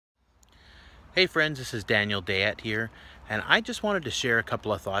Hey friends, this is Daniel Dayat here, and I just wanted to share a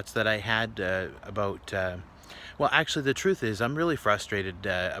couple of thoughts that I had about, well, actually the truth is I'm really frustrated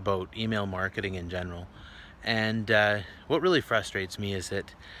about email marketing in general. And what really frustrates me is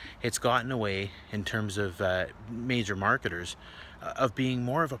that it's gotten away in terms of major marketers of being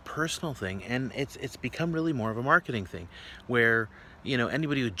more of a personal thing, and it's become really more of a marketing thing, where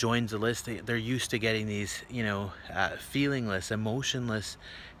anybody who joins the list, they're used to getting these feelingless, emotionless,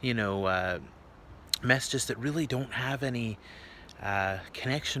 you know. Messages that really don't have any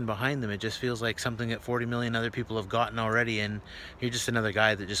connection behind them. It just feels like something that 40 million other people have gotten already, and you're just another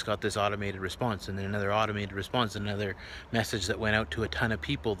guy that just got this automated response, and then another automated response, and another message that went out to a ton of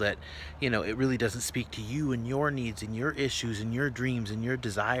people that, it really doesn't speak to you and your needs and your issues and your dreams and your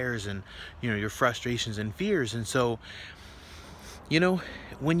desires and, your frustrations and fears. And so,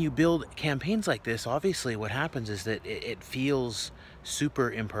 when you build campaigns like this, obviously what happens is that it feels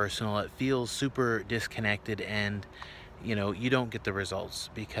super impersonal, it feels super disconnected, and you don't get the results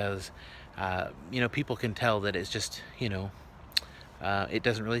because people can tell that it's just it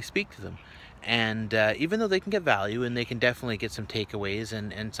doesn't really speak to them. And even though they can get value and they can definitely get some takeaways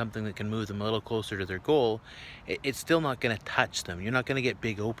and something that can move them a little closer to their goal, it's still not going to touch them. You're not going to get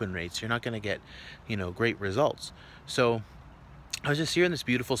big open rates, you're not going to get great results. So I was just here in this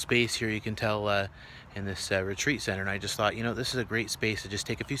beautiful space here, you can tell, in this retreat center, and I just thought, this is a great space to just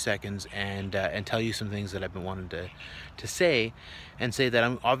take a few seconds and tell you some things that I've been wanting to say, and say that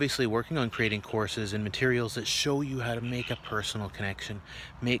I'm obviously working on creating courses and materials that show you how to make a personal connection,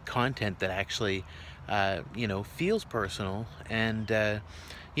 make content that actually, feels personal, and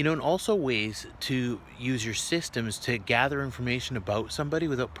also ways to use your systems to gather information about somebody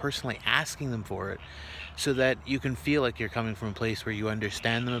without personally asking them for it, so that you can feel like you're coming from a place where you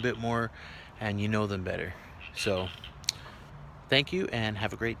understand them a bit more and you know them better. So, thank you and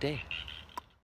have a great day.